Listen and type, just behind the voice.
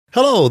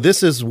Hello,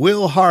 this is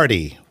Will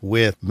Hardy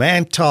with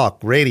Man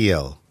Talk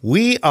Radio.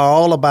 We are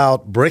all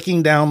about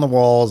breaking down the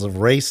walls of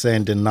race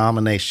and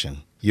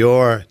denomination.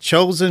 Your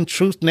Chosen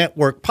Truth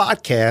Network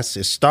podcast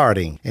is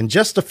starting in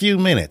just a few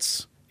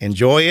minutes.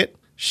 Enjoy it,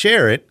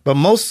 share it, but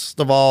most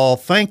of all,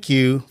 thank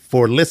you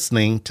for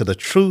listening to the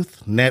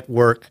Truth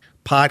Network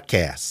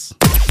podcast.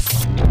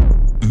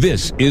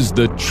 This is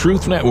the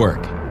Truth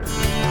Network.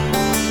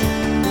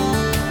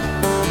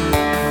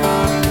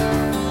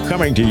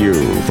 Coming to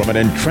you from an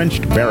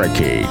entrenched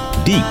barricade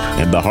deep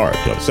in the heart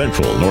of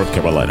Central North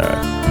Carolina.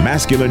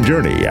 Masculine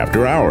Journey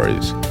After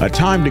Hours. A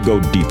time to go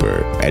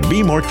deeper and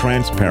be more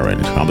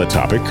transparent on the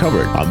topic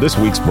covered on this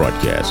week's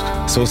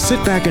broadcast. So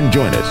sit back and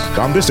join us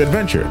on this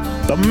adventure.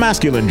 The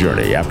Masculine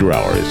Journey After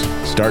Hours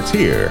starts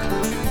here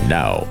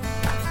now.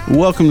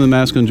 Welcome to the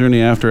Masculine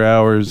Journey After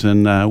Hours,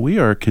 and we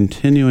are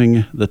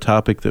continuing the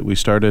topic that we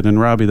started.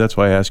 And Robbie, that's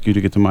why I asked you to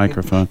get the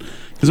microphone,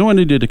 because I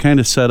wanted you to kind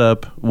of set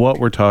up what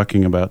we're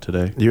talking about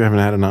today. You haven't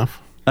had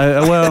enough?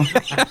 Well,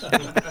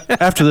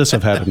 after this,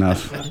 I've had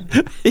enough.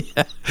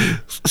 Yeah.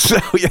 So,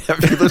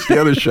 if you listen to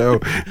the other show,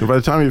 by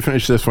the time you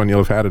finish this one, you'll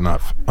have had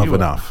enough of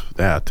enough.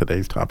 Yeah,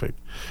 today's topic.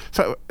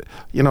 So,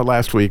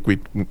 last week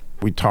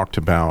we talked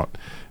about,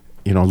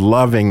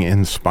 loving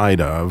in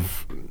spite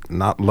of,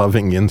 not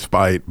loving in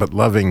spite, but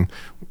loving,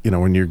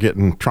 when you're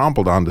getting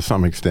trampled on to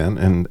some extent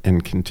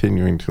and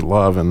continuing to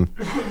love.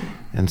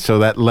 And so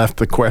that left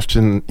the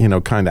question,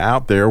 kind of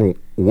out there,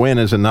 when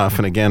is enough?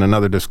 And again,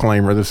 another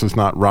disclaimer, this is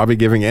not Robbie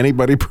giving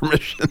anybody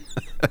permission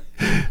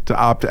to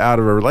opt out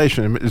of a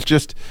relationship. It's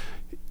just,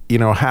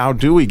 how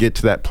do we get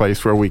to that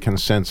place where we can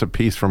sense a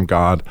peace from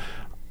God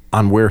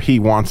on where he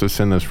wants us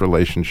in this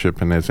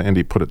relationship? And as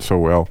Andy put it so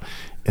well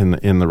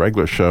in the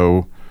regular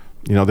show,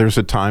 there's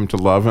a time to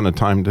love and a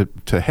time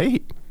to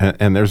hate.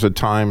 And there's a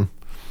time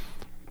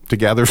to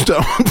gather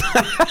stones.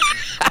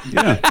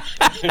 Yeah.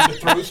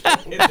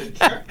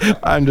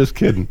 I'm just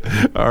kidding.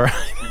 All right.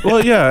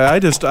 Well, yeah,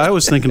 I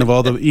was thinking of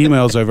all the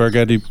emails I've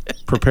already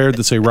prepared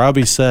that say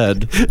Robbie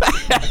said,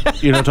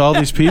 to all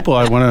these people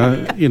I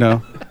want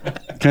to,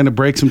 kind of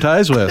break some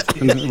ties with.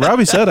 And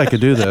Robbie said I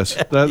could do this.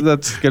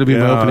 That's going to be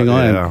my opening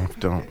line. Yeah,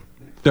 don't.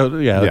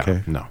 Yeah,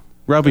 okay. No.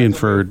 Robbie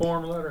inferred.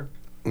 Form letter.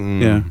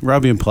 Yeah,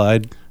 Robbie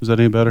implied. Is that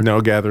any better?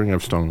 No, gathering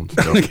of stones.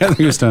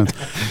 Gathering of stones.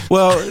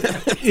 Well,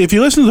 if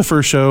you listen to the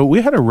first show,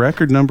 we had a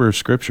record number of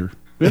scripture.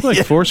 We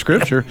had 4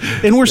 scripture,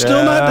 and we're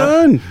still not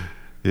done.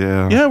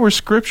 Yeah. Yeah, we're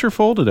scripture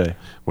full today.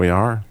 We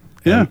are.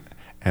 Yeah.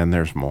 And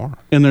there's more.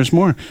 And there's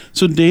more.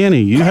 So,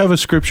 Danny, you have a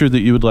scripture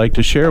that you would like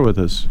to share with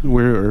us.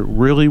 We're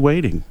really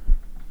waiting.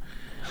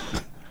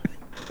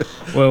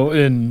 Well,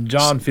 in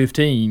John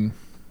 15,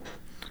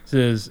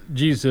 says,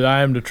 Jesus said,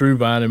 I am the true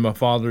vine, and my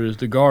Father is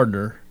the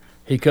gardener.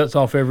 He cuts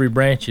off every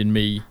branch in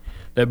me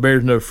that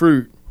bears no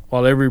fruit,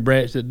 while every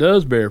branch that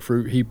does bear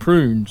fruit, he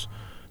prunes,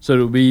 so it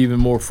will be even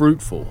more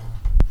fruitful.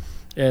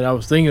 And I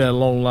was thinking that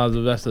along the lines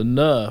of that's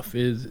enough.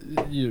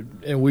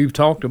 And we've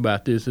talked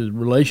about this as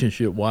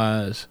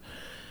relationship-wise,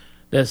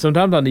 that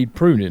sometimes I need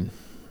pruning.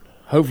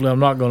 Hopefully I'm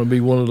not going to be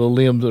one of the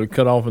limbs that are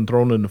cut off and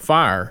thrown in the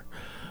fire.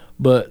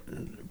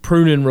 But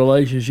pruning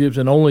relationships,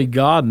 and only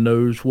God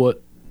knows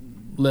what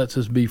lets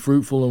us be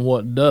fruitful and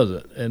what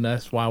doesn't. And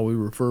that's why we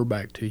refer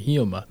back to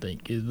him, I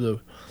think, is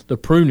the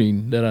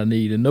pruning that I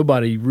need. And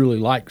nobody really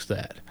likes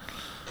that.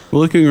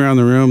 Well, looking around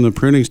the room, the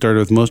pruning started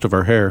with most of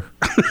our hair.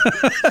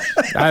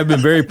 I've been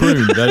very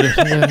pruned.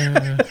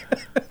 I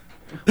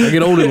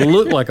get older to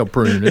look like a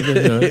prune.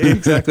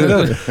 Exactly.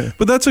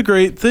 But that's a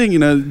great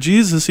thing.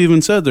 Jesus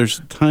even said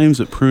there's times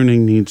that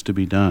pruning needs to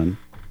be done.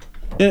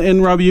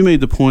 And Robbie, you made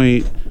the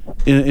point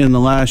in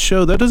the last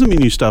show, that doesn't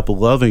mean you stop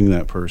loving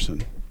that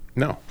person.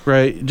 No.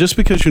 Right? Just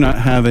because you're not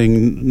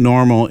having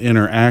normal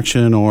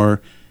interaction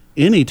or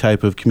any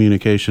type of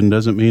communication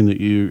doesn't mean that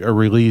you are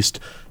released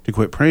to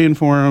quit praying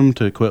for them,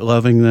 to quit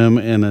loving them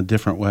in a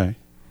different way.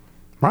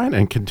 Right,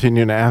 and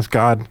continue to ask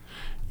God,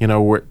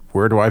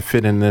 where do I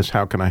fit in this?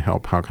 How can I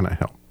help? How can I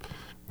help?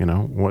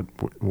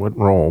 What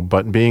role?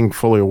 But being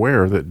fully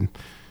aware that,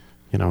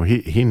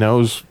 he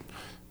knows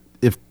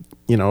if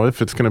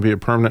it's going to be a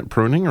permanent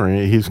pruning or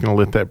he's going to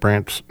let that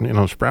branch,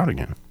 sprout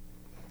again.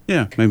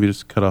 Yeah, maybe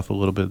just cut off a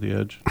little bit of the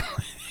edge.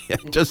 Yeah,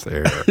 just the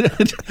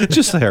hair.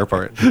 Just the hair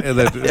part. And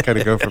then kind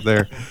of go from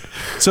there.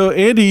 So,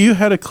 Andy, you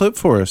had a clip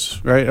for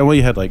us, right? Well,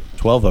 you had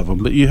 12 of them,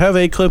 but you have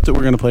a clip that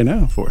we're going to play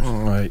now for us.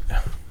 All right.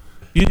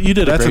 You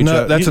did a great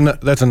job.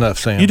 That's enough,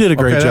 Sam. You did a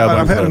great job on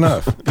I've clips. had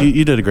enough.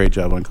 You did a great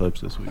job on clips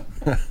this week.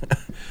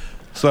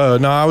 So,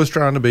 no, I was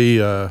trying to be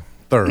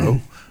thorough.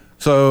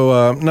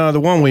 So, no, the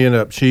one we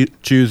ended up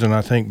choosing,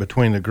 I think,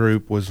 between the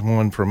group was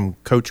one from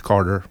Coach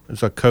Carter.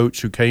 It's a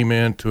coach who came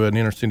into an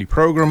inner city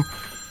program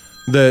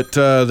that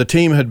the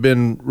team had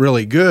been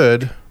really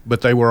good,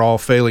 but they were all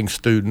failing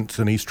students,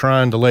 and he's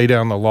trying to lay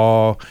down the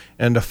law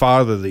and to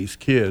father these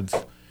kids.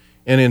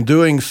 And in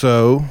doing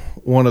so,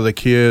 one of the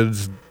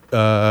kids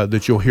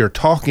that you'll hear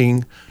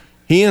talking,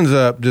 he ends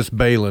up just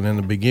bailing in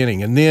the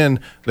beginning. And then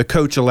the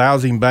coach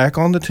allows him back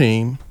on the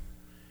team,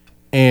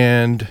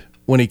 and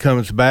when he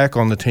comes back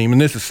on the team,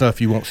 and this is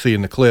stuff you won't see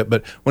in the clip,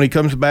 but when he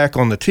comes back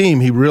on the team,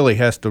 he really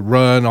has to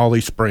run all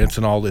these sprints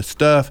and all this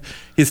stuff.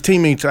 His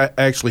teammates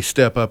actually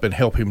step up and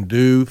help him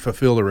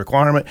fulfill the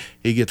requirement.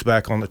 He gets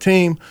back on the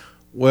team.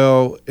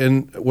 Well,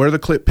 and where the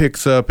clip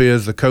picks up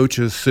is the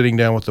coaches sitting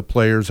down with the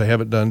players. They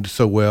haven't done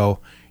so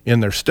well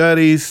in their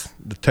studies.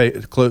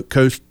 The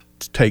coach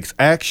takes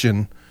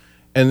action,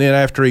 and then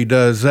after he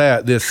does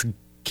that, this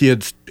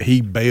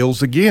he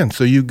bails again.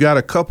 So you've got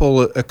a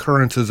couple of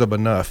occurrences of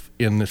enough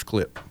in this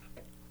clip.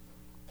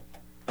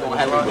 Quiet!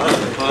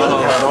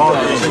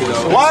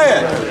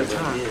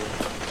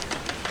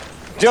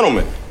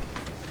 Gentlemen,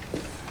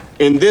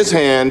 in this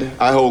hand,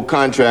 I hold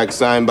contracts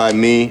signed by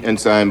me and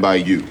signed by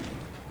you.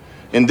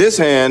 In this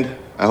hand,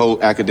 I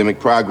hold academic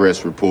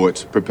progress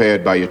reports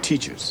prepared by your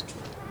teachers.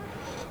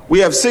 We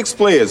have 6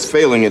 players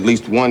failing at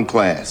least one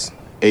class,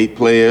 8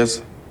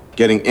 players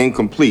getting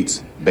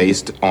incompletes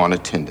based on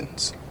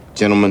attendance.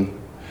 Gentlemen,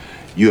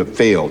 you have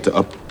failed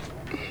to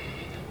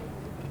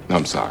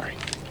I'm sorry.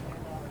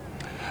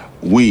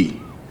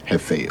 We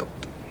have failed.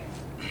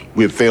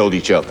 We have failed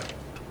each other.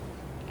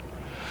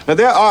 Now,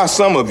 there are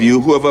some of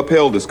you who have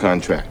upheld this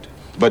contract,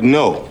 but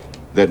know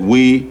that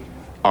we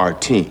are a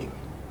team.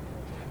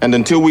 And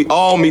until we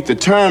all meet the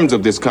terms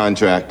of this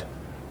contract,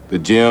 the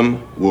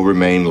gym will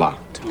remain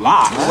locked.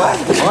 Locked?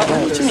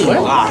 What you mean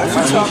locked?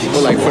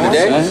 Well, like for the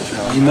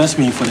day? You must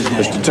mean for the day.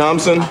 Mr.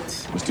 Thompson,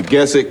 Mr.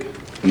 Gessick,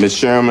 and Ms.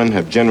 Sherman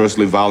have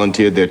generously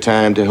volunteered their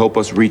time to help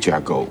us reach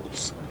our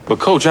goals. But,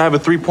 Coach, I have a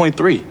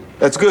 3.3.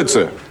 That's good,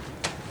 sir.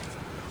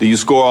 Do you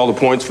score all the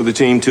points for the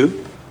team,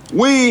 too?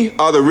 We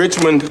are the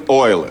Richmond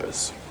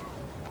Oilers.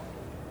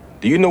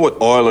 Do you know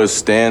what Oilers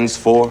stands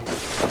for?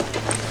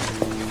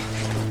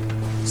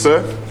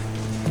 Sir?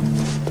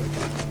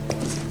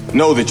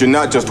 Know that you're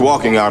not just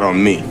walking out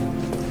on me.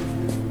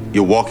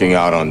 You're walking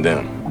out on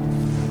them.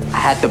 I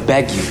had to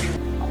beg you.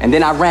 And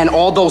then I ran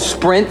all those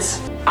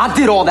sprints. I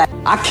did all that.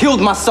 I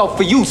killed myself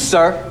for you,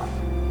 sir.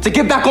 To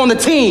get back on the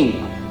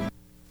team.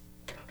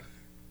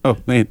 Oh,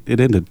 man,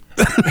 it ended.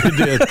 It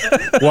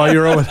did. While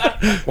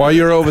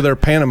you're over there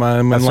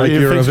pantomiming So like you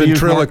you're a think you use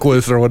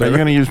ventriloquist or Are you whatever.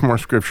 going to use more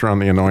scripture on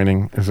the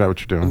anointing? Is that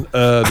what you're doing?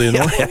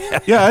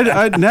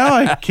 Yeah, now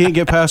I can't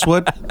get past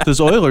what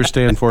does Oilers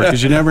stand for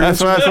because you never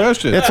answer the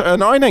question. It's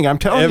anointing. I'm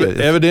telling you.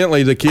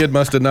 Evidently, the kid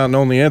must have not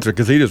known the answer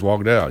because he just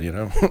walked out,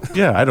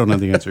 Yeah, I don't know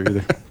the answer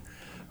either.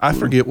 I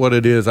forget what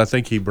it is. I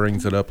think he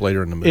brings it up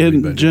later in the movie.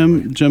 And but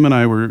Jim and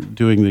I were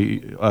doing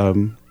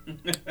the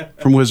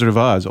from Wizard of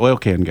Oz, oil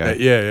can guy.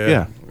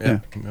 Yeah.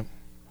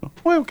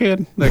 Oil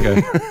can, that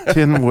guy.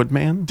 Tin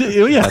Woodman?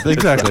 Yeah,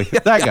 exactly.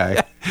 That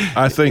guy.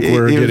 I think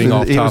we're getting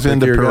off topic. He was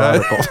into here,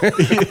 guys.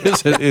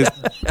 periodical.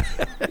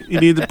 You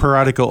need the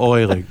periodical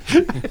oiling.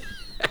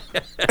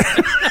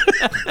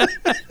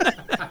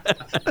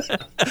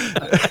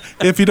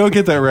 If you don't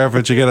get that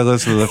reference, you got to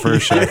listen to the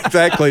first show.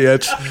 Exactly.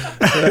 That's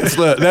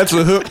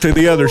the hook to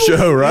the other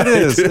show, right?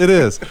 It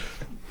is.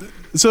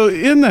 So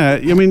in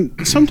that, I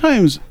mean,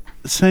 sometimes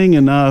saying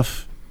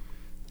enough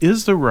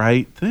is the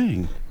right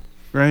thing,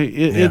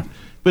 right?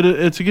 But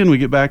it's again, we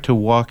get back to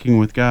walking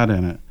with God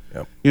in it.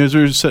 Yep. As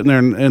we were sitting there,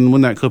 and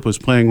when that clip was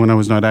playing, when I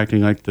was not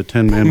acting like the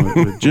 10 man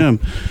with Jim,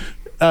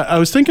 I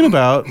was thinking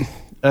about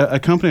a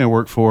company I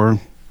work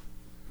for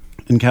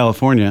in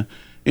California.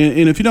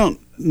 And if you don't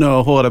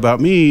know a whole lot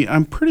about me,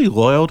 I'm pretty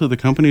loyal to the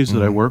companies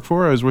that I work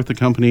for. I was with the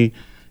company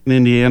in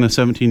Indiana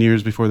 17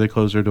 years before they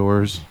closed their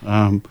doors.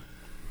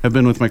 I've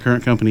been with my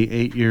current company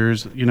 8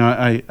 years.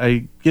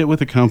 I get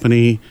with a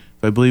company.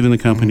 If I believe in the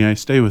company, I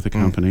stay with the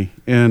company.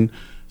 And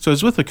so I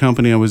was with the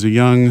company. I was a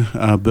young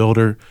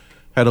builder,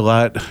 had a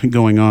lot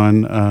going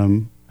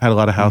on, had a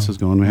lot of houses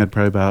going. We had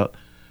probably about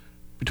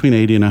between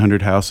 80 and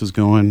 100 houses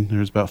going. There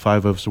was about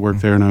 5 of us that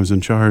worked there, and I was in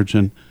charge.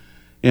 And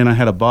I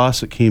had a boss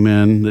that came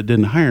in that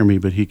didn't hire me,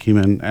 but he came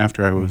in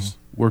after I was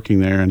working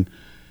there. And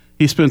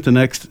he spent the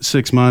next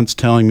 6 months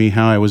telling me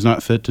how I was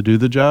not fit to do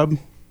the job.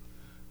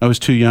 I was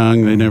too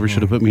young. They never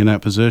should have put me in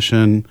that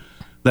position,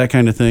 that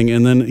kind of thing.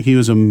 And then he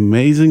was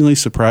amazingly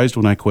surprised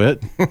when I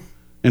quit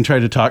and tried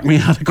to talk me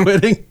out of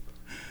quitting.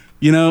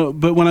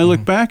 But when I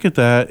look back at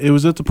that, it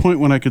was at the point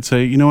when I could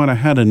say, you know what, I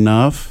had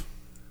enough.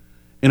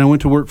 And I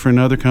went to work for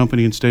another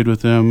company and stayed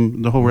with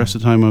them. The whole rest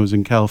of the time I was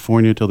in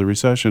California till the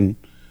recession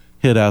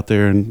hit out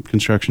there and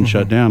construction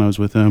shut down. I was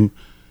with them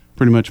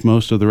pretty much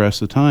most of the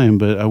rest of the time,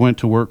 but I went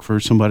to work for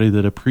somebody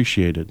that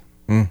appreciated.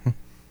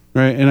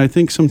 Right? And I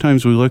think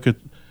sometimes we look at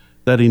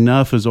that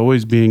enough as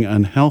always being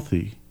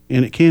unhealthy,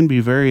 and it can be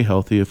very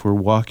healthy if we're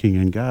walking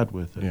in God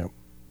with it.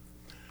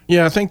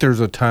 Yeah, I think there's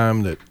a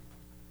time that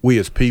we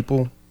as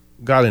people,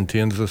 God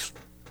intends us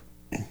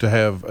to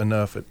have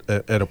enough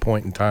at a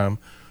point in time.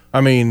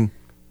 I mean,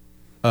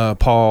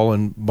 Paul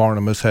and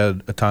Barnabas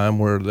had a time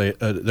where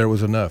there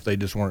was enough. They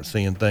just weren't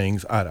seeing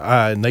things eye to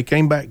eye, and they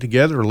came back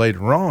together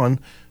later on.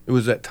 It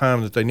was that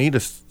time that they need a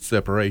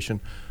separation.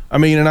 I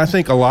mean, and I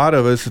think a lot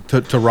of us,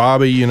 to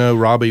Robbie,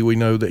 Robbie, we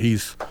know that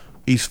he's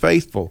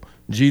faithful.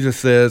 Jesus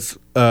says,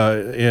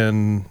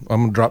 I'm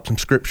going to drop some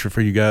scripture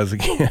for you guys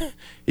again.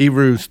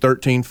 Hebrews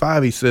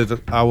 13:5, he says,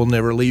 I will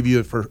never leave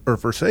you or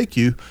forsake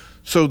you.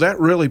 So that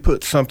really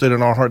puts something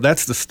in our heart.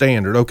 That's the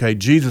standard. Okay,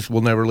 Jesus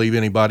will never leave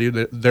anybody,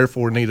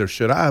 therefore neither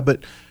should I.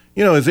 But,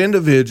 as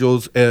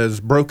individuals, as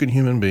broken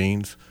human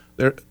beings,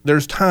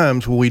 there's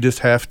times where we just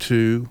have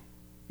to,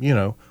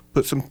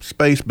 put some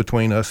space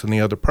between us and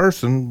the other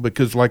person,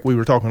 because like we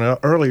were talking about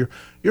earlier,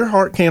 your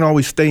heart can't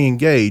always stay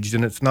engaged,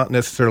 and it's not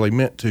necessarily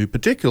meant to,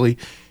 particularly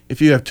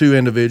if you have two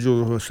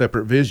individuals with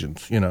separate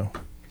visions,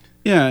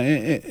 Yeah,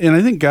 and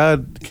I think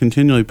God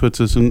continually puts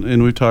us in,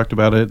 and we've talked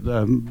about it.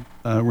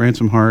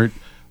 Ransom Heart,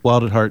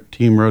 Wild at Heart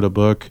team wrote a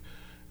book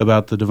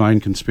about the divine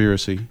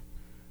conspiracy,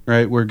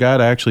 right, where God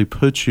actually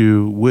puts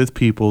you with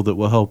people that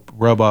will help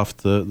rub off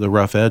the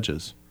rough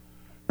edges,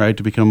 right,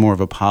 to become more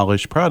of a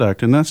polished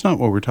product. And that's not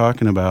what we're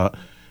talking about,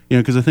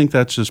 because I think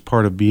that's just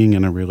part of being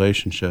in a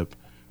relationship.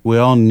 We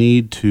all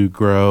need to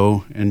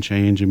grow and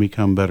change and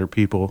become better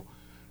people,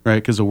 right,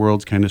 because the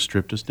world's kind of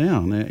stripped us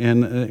down,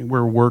 and we're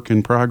a work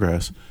in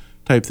progress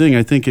type thing.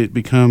 I think it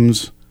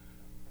becomes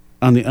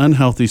on the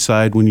unhealthy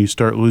side when you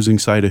start losing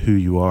sight of who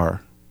you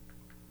are,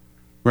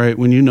 right?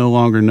 When you no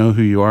longer know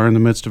who you are in the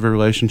midst of a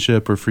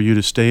relationship, or for you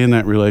to stay in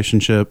that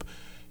relationship,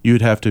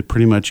 you'd have to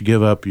pretty much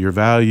give up your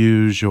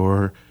values,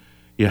 or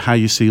how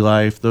you see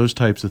life, those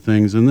types of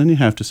things. And then you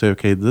have to say,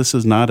 okay, this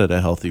is not at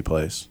a healthy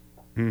place,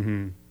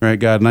 right,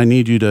 God? And I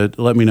need you to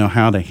let me know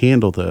how to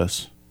handle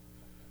this.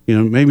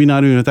 Maybe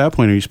not even at that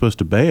point are you supposed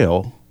to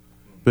bail,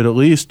 but at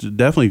least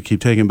definitely keep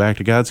taking it back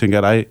to God, saying,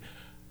 God,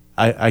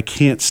 I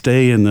can't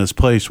stay in this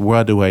place.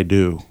 What do I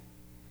do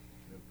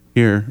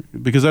here?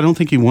 Because I don't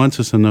think he wants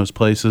us in those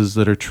places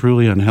that are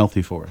truly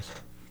unhealthy for us.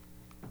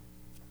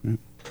 Right?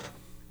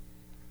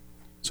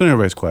 So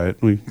everybody's quiet.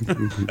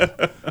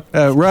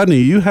 Rodney,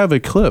 you have a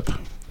clip,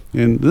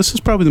 and this is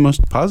probably the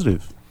most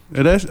positive.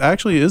 It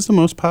actually is the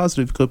most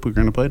positive clip we're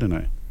going to play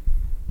tonight.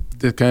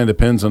 It kind of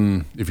depends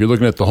on if you're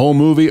looking at the whole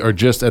movie or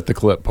just at the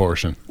clip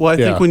portion. Well, I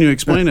think when you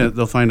explain it,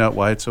 they'll find out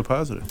why it's so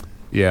positive.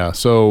 Yeah,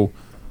 so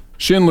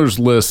Schindler's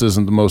List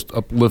isn't the most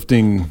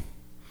uplifting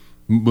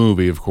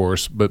movie, of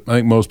course, but I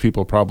think most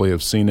people probably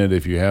have seen it.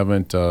 If you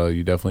haven't,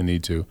 you definitely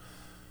need to.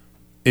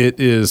 It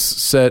is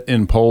set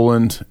in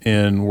Poland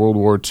in World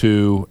War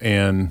II,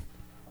 and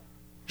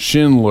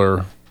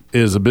Schindler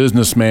is a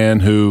businessman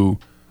who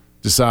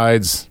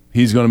decides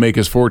he's going to make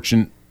his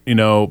fortune,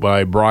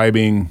 by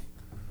bribing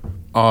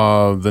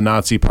the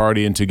Nazi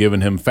party into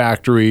giving him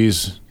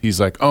factories.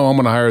 He's like, I'm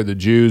going to hire the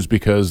Jews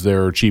because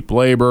they're cheap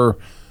labor.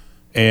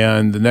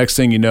 And the next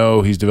thing you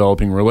know, he's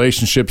developing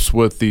relationships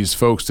with these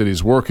folks that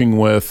he's working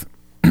with.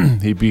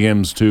 He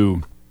begins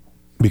to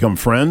become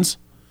friends.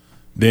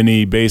 Then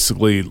he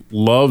basically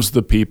loves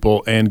the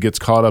people and gets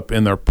caught up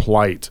in their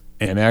plight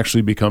and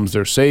actually becomes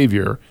their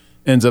savior.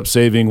 Ends up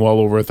saving well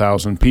over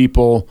 1,000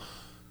 people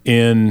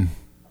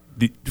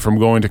from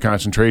going to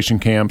concentration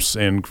camps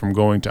and from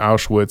going to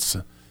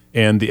Auschwitz.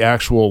 And the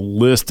actual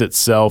list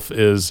itself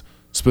is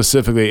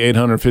specifically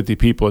 850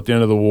 people at the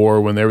end of the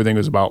war, when everything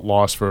was about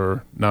lost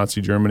for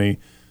Nazi Germany.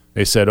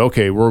 They said,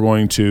 okay, we're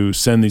going to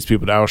send these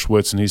people to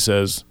Auschwitz. And he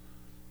says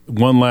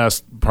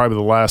probably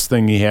the last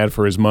thing he had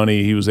for his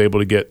money, he was able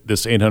to get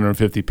this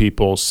 850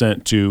 people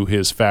sent to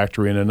his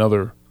factory in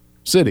another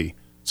city.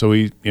 So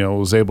he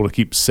was able to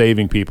keep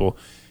saving people.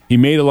 He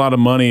made a lot of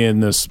money in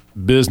this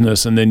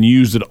business and then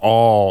used it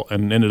all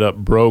and ended up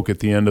broke at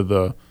the end of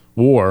the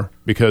war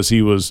because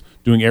he was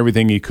doing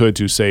everything he could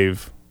to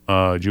save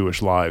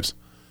Jewish lives.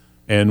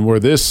 And where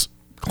this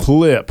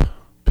clip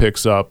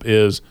picks up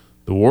is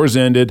the war's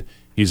ended.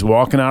 He's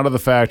walking out of the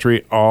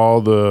factory.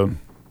 All the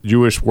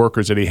Jewish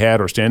workers that he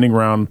had are standing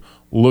around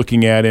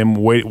looking at him,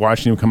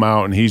 watching him come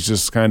out, and he's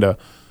just kind of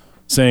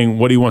saying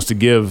what he wants to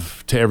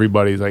give to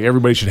everybody. He's like,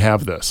 everybody should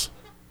have this.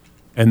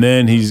 And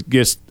then he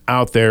gets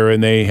out there,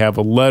 and they have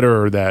a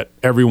letter that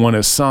everyone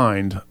has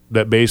signed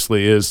that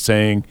basically is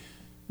saying,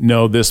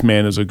 no, this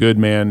man is a good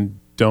man.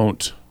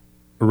 Don't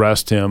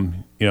arrest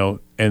him,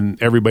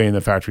 and everybody in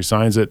the factory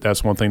signs it.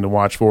 That's one thing to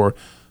watch for.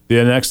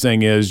 The next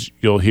thing is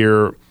you'll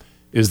hear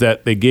is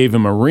that they gave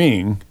him a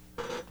ring,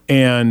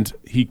 and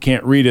he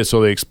can't read it,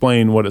 so they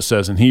explain what it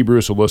says in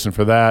Hebrew, so listen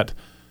for that.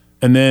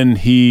 And then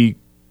he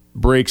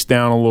breaks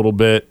down a little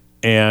bit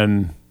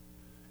and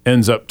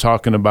ends up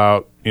talking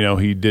about,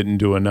 he didn't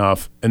do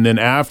enough. And then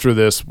after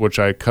this, which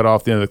I cut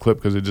off the end of the clip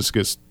because it just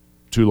gets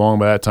too long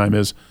by that time,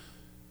 is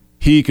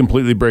he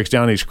completely breaks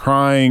down. He's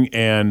crying,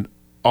 and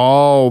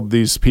all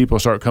these people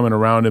start coming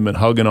around him and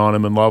hugging on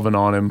him and loving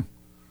on him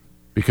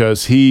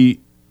because he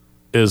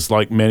is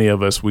like many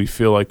of us. We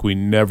feel like we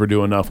never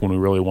do enough when we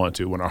really want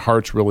to. When our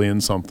heart's really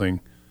in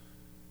something,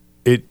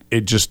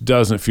 it just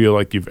doesn't feel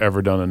like you've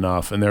ever done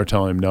enough. And they're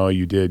telling him, no,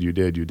 you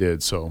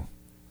did. So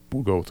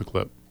we'll go with the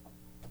clip.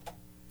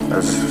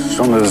 As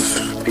soon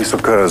as peace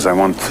occurs, I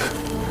want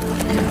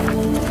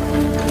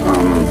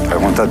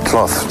that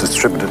cloth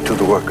distributed to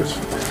the workers.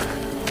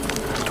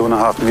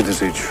 2.5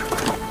 meters each.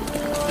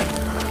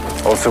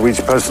 Also, each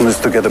person is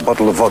to get a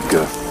bottle of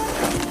vodka.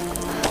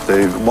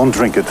 They won't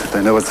drink it.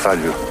 They know its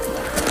value.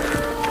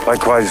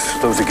 Likewise,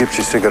 those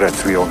Egyptian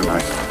cigarettes we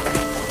organized.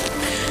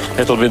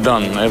 It'll be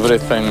done,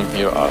 everything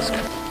you ask.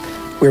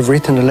 We've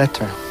written a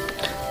letter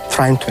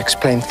trying to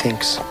explain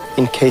things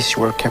in case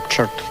you were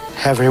captured.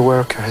 Every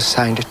worker has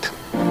signed it.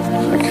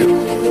 Thank you.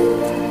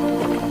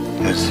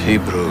 It's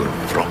Hebrew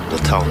from the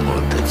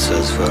Talmud. It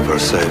says, whoever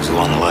saves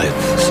one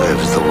life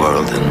saves the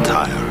world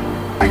entire.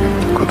 I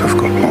could have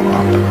got more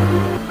out.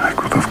 I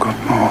could have got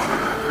more.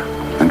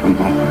 I don't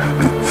know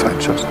if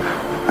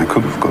I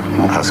could have got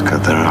more. Aska,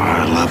 there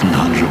are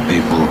 1,100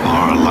 people who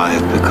are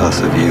alive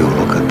because of you.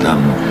 Look at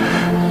them.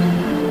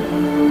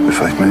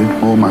 If I'd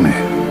made more money.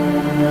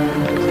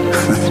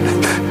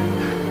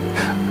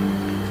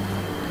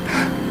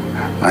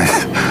 I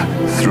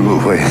threw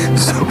away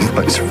so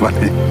much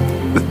money.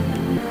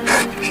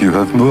 You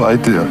have no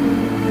idea.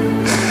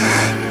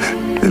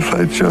 If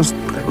I just...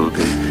 There will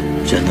be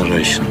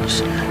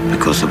generations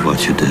because of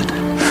what you did.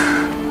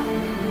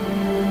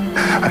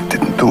 I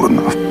didn't do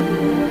enough.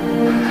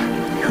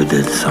 You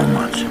did so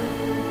much.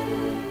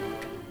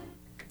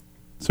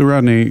 So,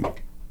 Rodney,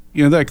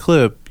 that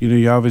clip,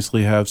 you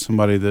obviously have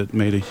somebody that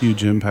made a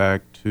huge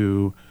impact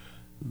to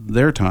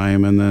their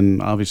time, and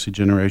then obviously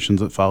generations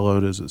that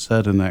followed, as it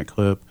said in that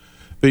clip.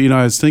 But,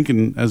 I was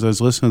thinking, as I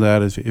was listening to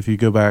that, if you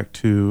go back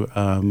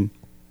to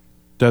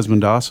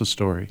Desmond Doss's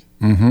story,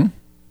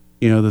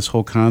 this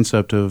whole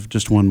concept of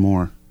just one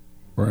more.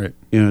 Right.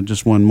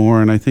 Just one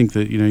more. And I think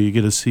that, you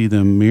get to see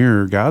them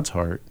mirror God's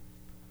heart.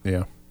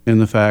 Yeah. In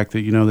the fact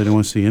that, they don't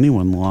want to see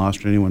anyone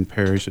lost or anyone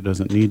perish that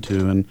doesn't need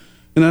to. And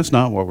that's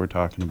not what we're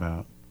talking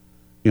about,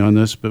 in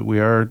this, but we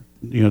are,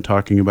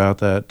 talking about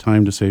that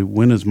time to say,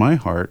 when is my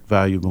heart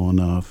valuable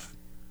enough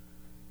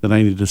that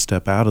I need to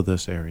step out of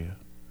this area?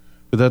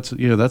 But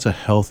that's a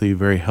healthy,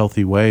 very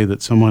healthy way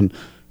that someone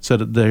said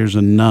that there's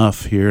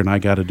enough here and I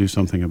got to do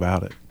something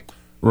about it.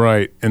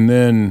 Right. And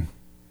then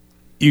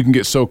you can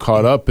get so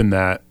caught up in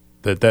that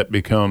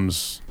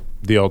becomes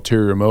the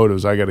ulterior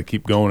motives. I got to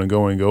keep going and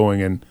going and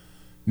going. And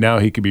now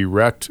he could be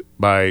wrecked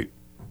by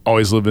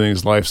always living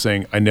his life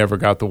saying, I never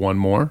got the one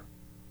more.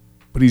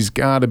 But he's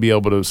got to be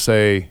able to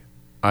say,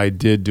 I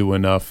did do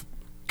enough.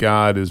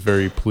 God is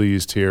very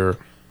pleased here.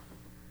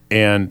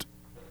 And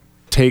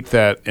take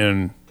that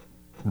and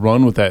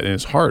run with that in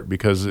his heart.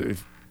 Because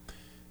if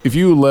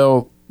you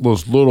allow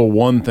those little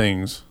one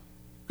things,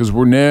 because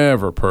we're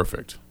never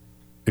perfect,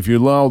 if you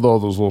allow all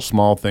those little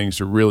small things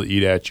to really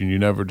eat at you and you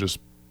never just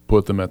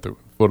put them at the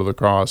foot of the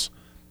cross,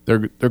 they're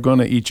going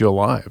to eat you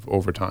alive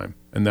over time.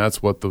 And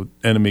that's what the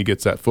enemy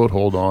gets that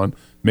foothold on,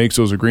 makes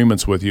those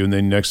agreements with you, and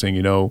then next thing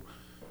you know,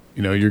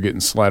 you're getting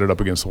slatted up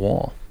against the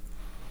wall.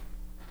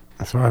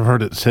 So I've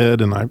heard it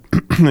said, and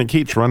it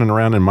keeps running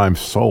around in my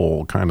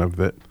soul, kind of,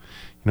 that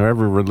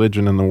every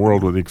religion in the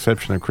world, with the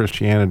exception of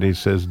Christianity,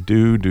 says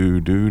do,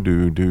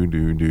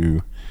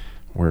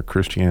 where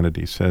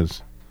Christianity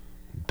says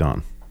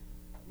done.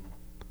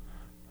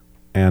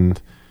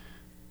 And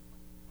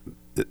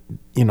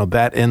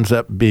that ends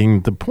up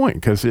being the point,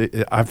 because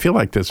I feel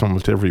like this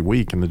almost every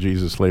week in the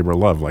Jesus Labor of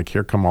Love. Like,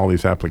 here come all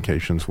these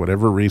applications,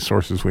 whatever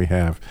resources we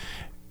have,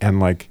 and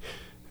like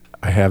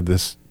I have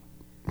this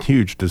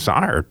huge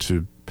desire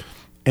to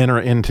enter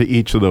into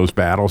each of those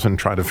battles and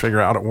try to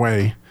figure out a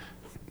way,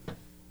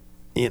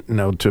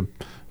 to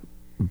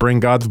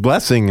bring God's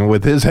blessing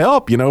with his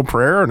help,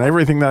 prayer and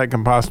everything that I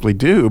can possibly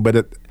do.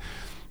 But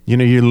you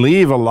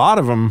leave a lot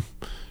of them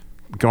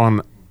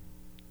going,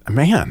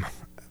 man,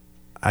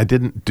 I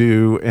didn't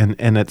do,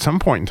 and at some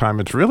point in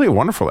time, it's really a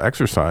wonderful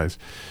exercise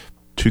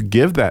to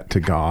give that to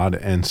God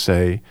and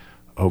say,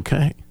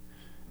 okay,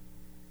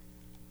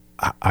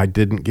 I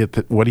didn't get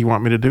that. What do you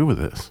want me to do with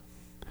this?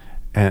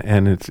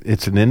 And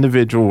it's an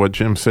individual, what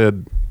Jim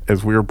said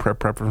as we were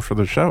prepping for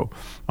the show.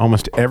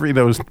 Almost every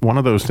one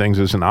of those things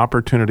is an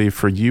opportunity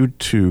for you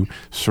to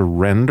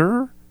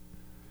surrender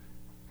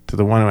to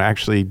the one who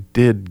actually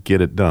did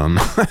get it done.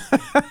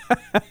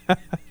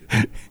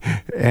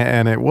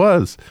 And it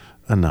was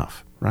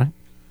enough, right?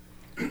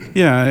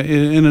 Yeah,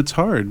 and it's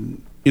hard.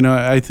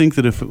 I think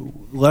that if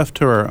left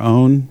to our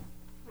own,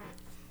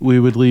 we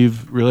would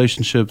leave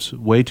relationships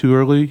way too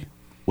early,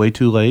 way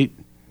too late,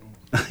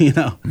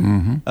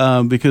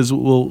 because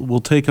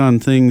we'll take on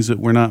things that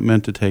we're not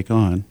meant to take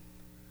on.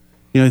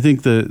 I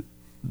think that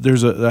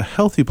there's a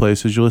healthy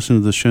place, as you listen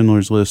to the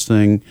Schindler's List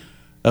thing,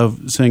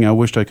 of saying, I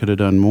wished I could have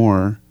done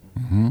more.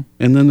 Mm-hmm.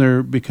 And then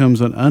there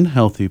becomes an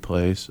unhealthy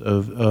place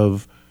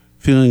of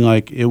feeling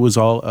like it was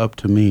all up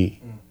to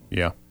me.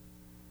 Yeah.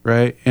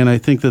 Right? And I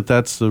think that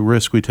that's the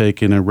risk we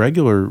take in a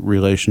regular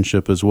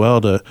relationship as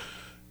well, to,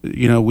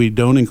 we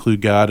don't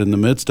include God in the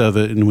midst of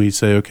it, and we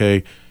say,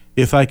 okay,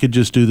 if I could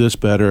just do this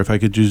better, if I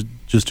could just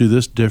do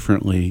this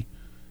differently,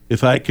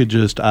 if I could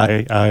just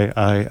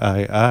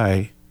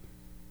I,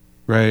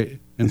 right?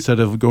 Instead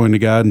of going to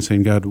God and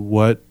saying, God,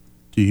 what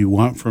do you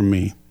want from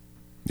me?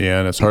 Yeah,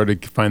 and it's hard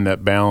to find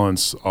that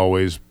balance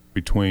always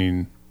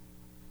between,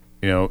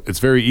 it's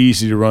very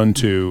easy to run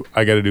to,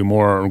 I got to do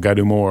more, or got to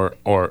do more,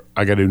 or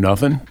I got to do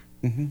nothing.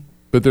 Mm-hmm.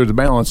 But there's a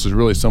balance is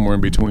really somewhere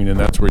in between, and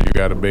that's where you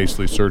got to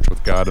basically search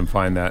with God and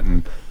find that.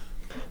 And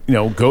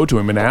go to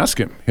him and ask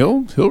him.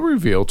 He'll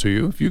reveal to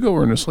you. If you go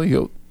earnestly,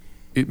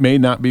 it may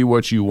not be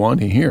what you want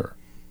to hear,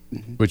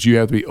 but you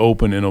have to be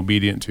open and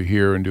obedient to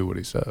hear and do what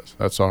he says.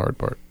 That's the hard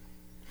part.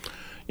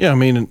 Yeah, I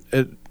mean,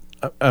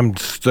 I'm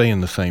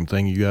saying the same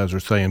thing you guys are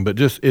saying, but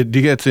just it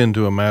gets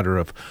into a matter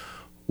of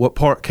what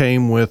part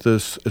came with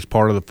us as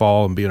part of the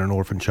fall and being an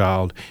orphan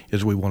child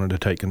is we wanted to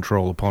take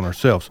control upon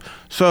ourselves.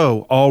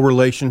 So all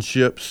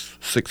relationships,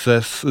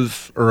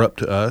 successes are up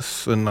to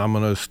us, and I'm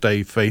going to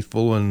stay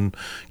faithful and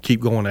keep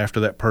going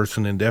after that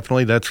person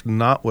indefinitely. That's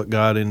not what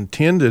God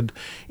intended.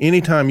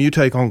 Anytime you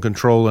take on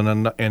control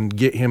and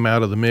get him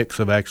out of the mix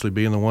of actually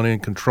being the one in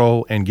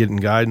control and getting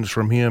guidance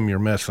from him, you're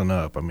messing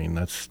up. I mean,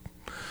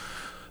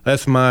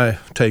 that's my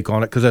take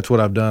on it, because that's what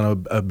I've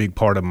done a big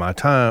part of my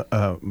time,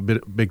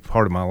 big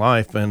part of my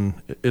life, and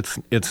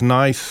it's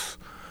nice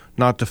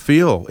not to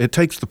feel. It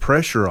takes the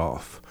pressure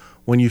off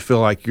when you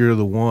feel like you're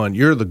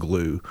the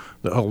glue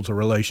that holds a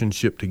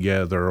relationship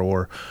together,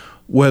 or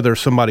whether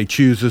somebody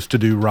chooses to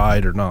do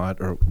right or not,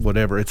 or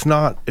whatever. It's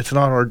not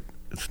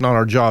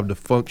our job to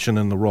function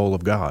in the role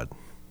of God.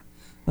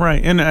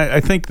 Right, and I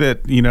think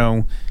that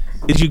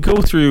as you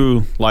go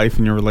through life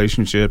and your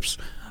relationships,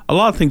 a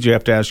lot of things you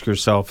have to ask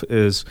yourself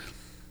is,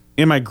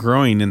 am I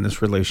growing in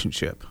this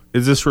relationship?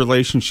 Is this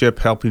relationship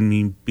helping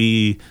me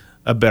be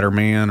a better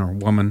man or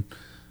woman?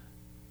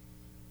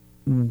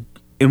 And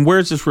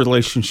where's this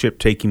relationship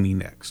taking me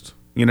next?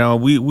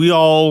 We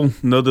all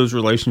know those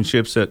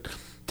relationships that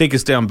take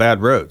us down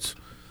bad roads.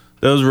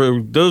 Those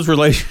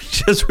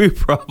relationships we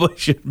probably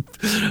should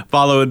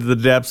follow into the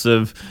depths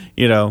of,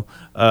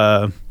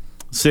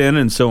 sin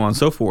and so on and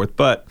so forth.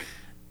 But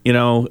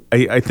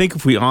I think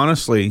if we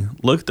honestly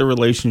look at the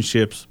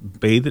relationships,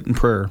 bathe it in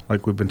prayer,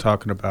 like we've been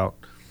talking about,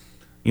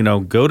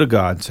 go to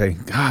God, say,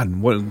 God,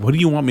 what do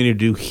you want me to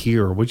do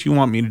here? What do you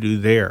want me to do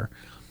there?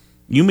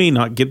 You may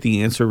not get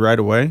the answer right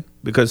away,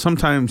 because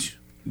sometimes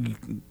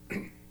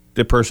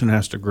the person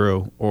has to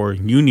grow, or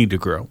you need to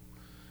grow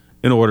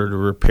in order to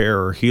repair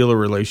or heal a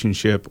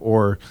relationship,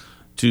 or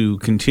to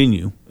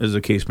continue, as the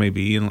case may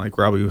be. And like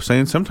Robbie was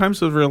saying, sometimes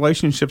those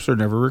relationships are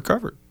never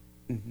recovered.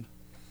 Mm-hmm.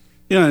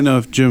 Yeah, I know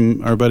if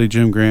our buddy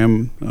Jim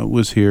Graham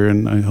was here,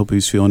 and I hope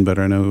he's feeling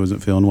better. I know he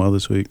wasn't feeling well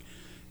this week.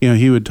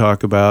 He would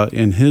talk about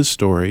in his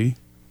story,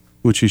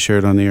 which he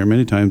shared on the air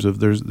many times,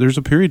 of there's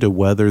a period to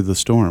weather the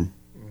storm,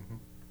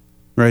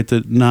 right?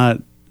 That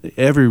not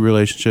every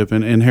relationship,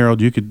 and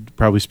Harold, you could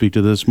probably speak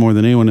to this more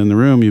than anyone in the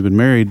room. You've been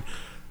married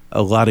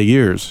a lot of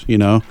years,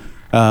 But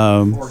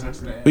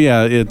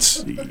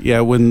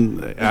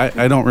when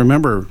I don't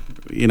remember,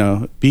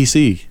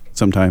 BC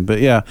sometime, but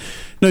yeah.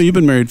 No, you've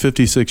been married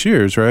 56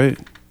 years, right?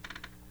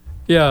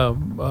 Yeah,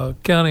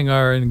 counting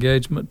our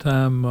engagement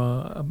time,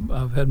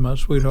 I've had my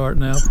sweetheart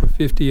now for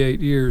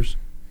 58 years.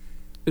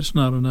 It's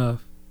not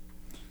enough.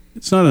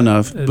 It's not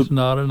enough. It's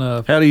not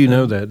enough. How do you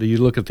know that? Do you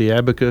look at the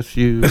abacus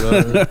you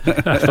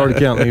started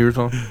counting the years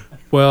on?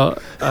 Well,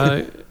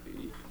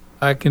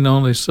 I can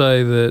only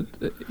say that,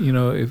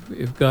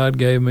 if God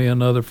gave me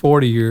another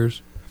 40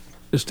 years,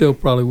 it still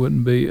probably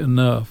wouldn't be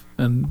enough.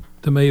 And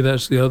to me,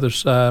 that's the other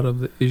side of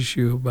the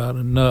issue about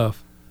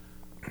enough.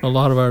 A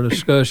lot of our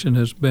discussion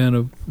has been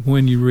of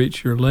when you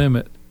reach your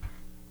limit.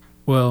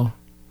 Well,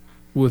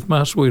 with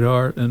my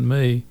sweetheart and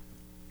me,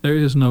 there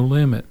is no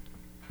limit,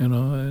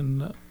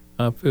 and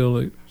I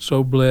feel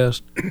so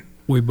blessed.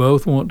 We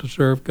both want to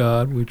serve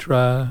God. We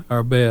try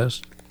our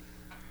best.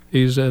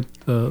 He's at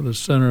the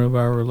center of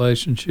our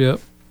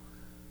relationship,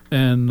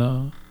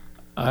 and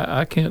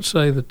I can't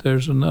say that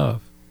there's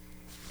enough,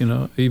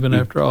 even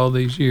after all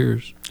these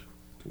years.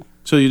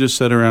 So you just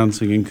sit around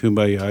singing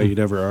Kumbaya. You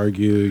never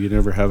argue. You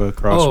never have a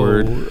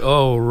crossword.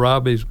 Oh,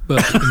 Robbie's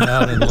busting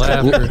out in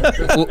laughter.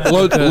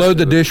 Load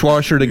the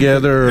dishwasher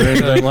together or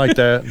anything like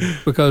that.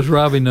 Because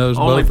Robbie knows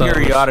only both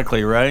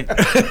periodically, right?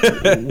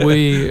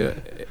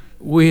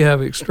 We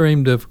have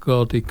extreme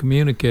difficulty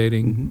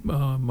communicating.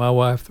 My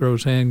wife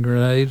throws hand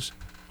grenades.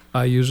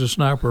 I use a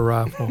sniper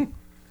rifle.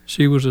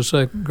 She was a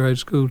second grade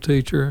school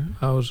teacher.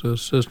 I was a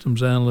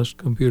systems analyst,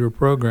 computer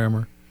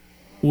programmer.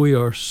 We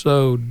are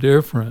so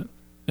different.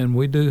 And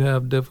we do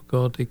have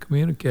difficulty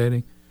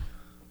communicating.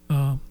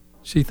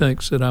 She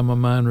thinks that I'm a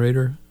mind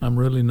reader. I'm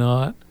really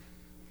not.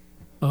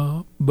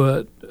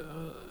 But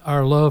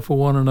our love for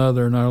one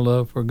another and our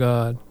love for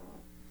God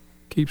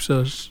keeps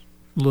us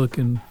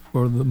looking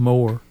for the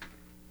more,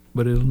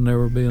 but it'll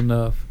never be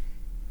enough.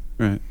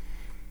 Right.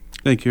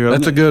 Thank you.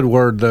 That's a good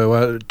word,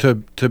 though,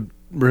 to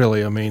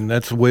really,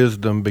 that's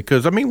wisdom,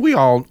 because,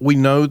 we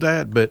know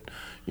that, but,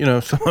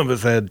 some of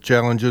us had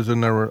challenges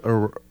in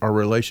our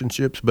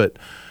relationships, but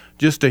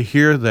just to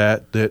hear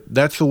that's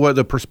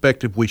the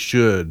perspective we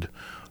should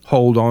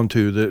hold on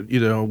to, that,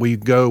 we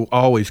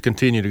always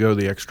continue to go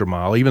the extra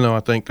mile, even though I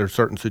think there's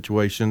certain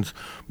situations,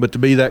 but to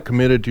be that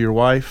committed to your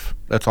wife,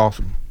 that's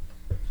awesome.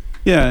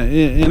 Yeah,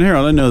 and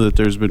Harold, I know that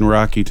there's been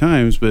rocky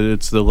times, but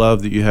it's the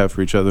love that you have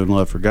for each other and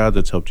love for God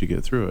that's helped you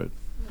get through it.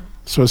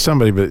 So as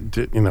somebody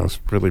that, has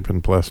really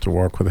been blessed to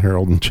walk with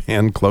Harold and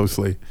Jan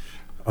closely,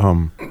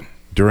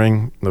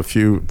 during the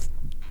few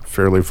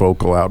fairly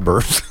vocal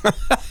outbursts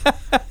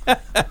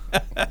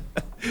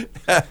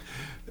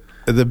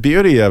The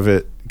beauty of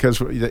it, because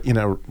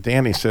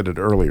Danny said it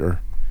earlier,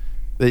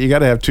 that you got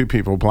to have two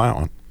people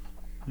plowing,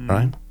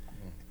 right?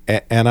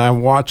 And I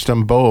watched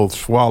them both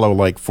swallow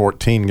like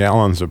 14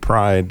 gallons of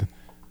pride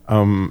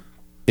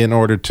in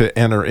order to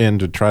enter in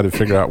to try to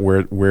figure out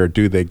where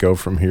do they go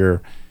from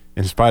here,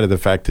 in spite of the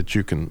fact that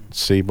you can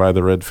see by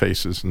the red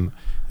faces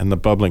and the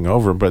bubbling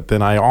over. But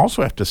then I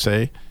also have to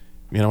say,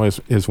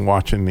 is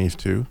watching these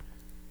two,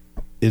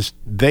 is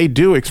they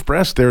do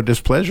express their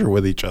displeasure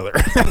with each other.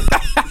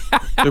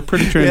 They're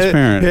pretty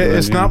transparent.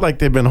 It's not like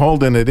they've been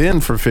holding it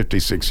in for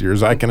 56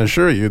 years. I can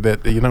assure you that,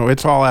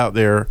 it's all out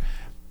there,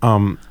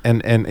 and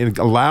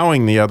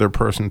allowing the other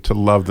person to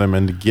love them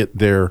and to get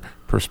their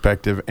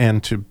perspective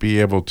and to be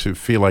able to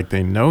feel like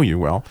they know you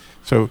well.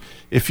 So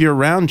if you're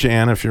around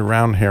Jan, if you're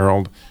around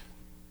Harold,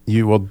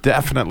 you will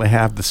definitely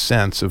have the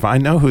sense of, I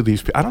know who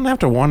these people, I don't have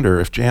to wonder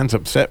if Jan's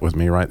upset with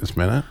me right this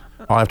minute.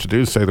 All I have to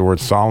do is say the word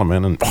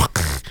Solomon and,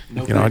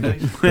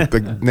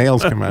 the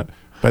nails come out.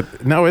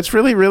 But no, it's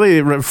really, really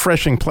a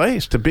refreshing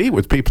place to be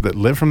with people that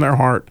live from their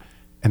heart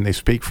and they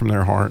speak from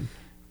their heart.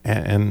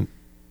 And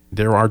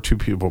there are two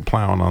people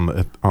plowing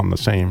on the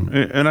same.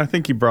 And I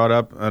think you brought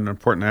up an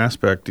important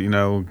aspect.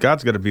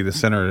 God's got to be the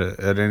center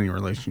at any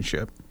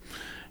relationship.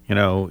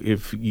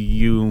 If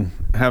you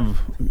have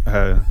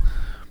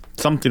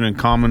something in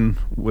common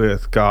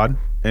with God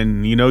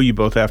and you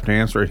both have to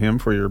answer Him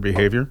for your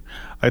behavior,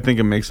 I think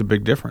it makes a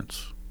big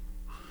difference.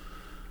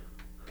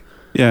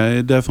 Yeah,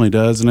 it definitely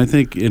does. And I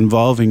think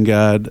involving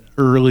God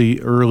early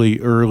on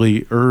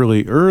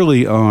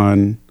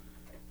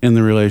in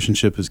the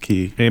relationship is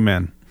key.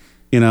 Amen.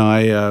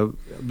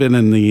 I've been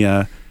in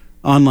the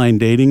online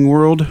dating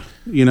world,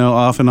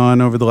 off and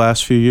on over the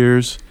last few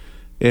years.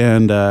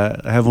 And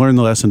I have learned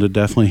the lesson to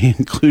definitely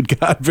include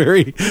God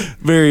very,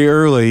 very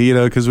early,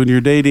 because when you're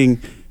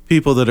dating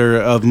people that are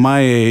of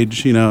my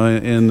age, in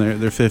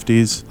their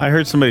 50s. I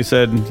heard somebody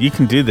said, you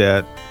can do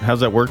that. How's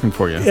that working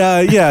for you?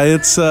 Yeah,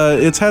 it's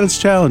had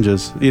its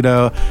challenges,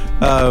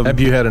 Have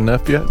you had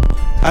enough yet?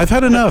 I've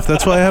had enough.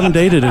 That's why I haven't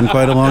dated in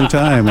quite a long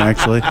time,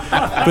 actually.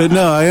 But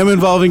no, I am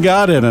involving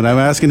God in it. I'm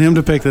asking Him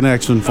to pick the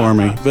next one for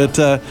me. But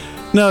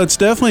no, it's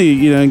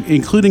definitely,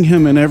 including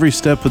Him in every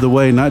step of the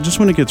way, not just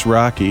when it gets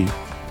rocky,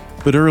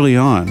 but early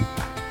on.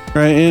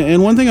 Right,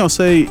 and one thing I'll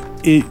say,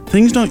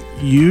 things don't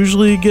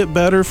usually get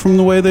better from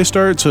the way they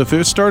start. So if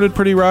it started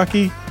pretty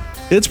rocky,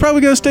 it's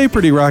probably going to stay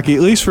pretty rocky, at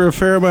least for a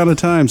fair amount of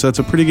time. So that's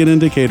a pretty good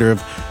indicator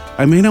of,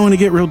 I may not want to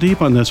get real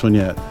deep on this one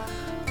yet.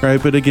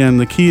 Right, but again,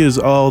 the key is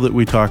all that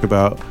we talk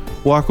about.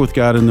 Walk with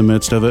God in the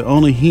midst of it.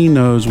 Only He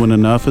knows when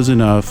enough is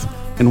enough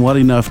and what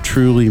enough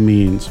truly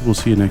means. We'll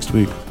see you next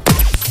week.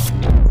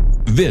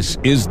 This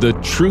is the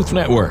Truth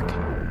Network.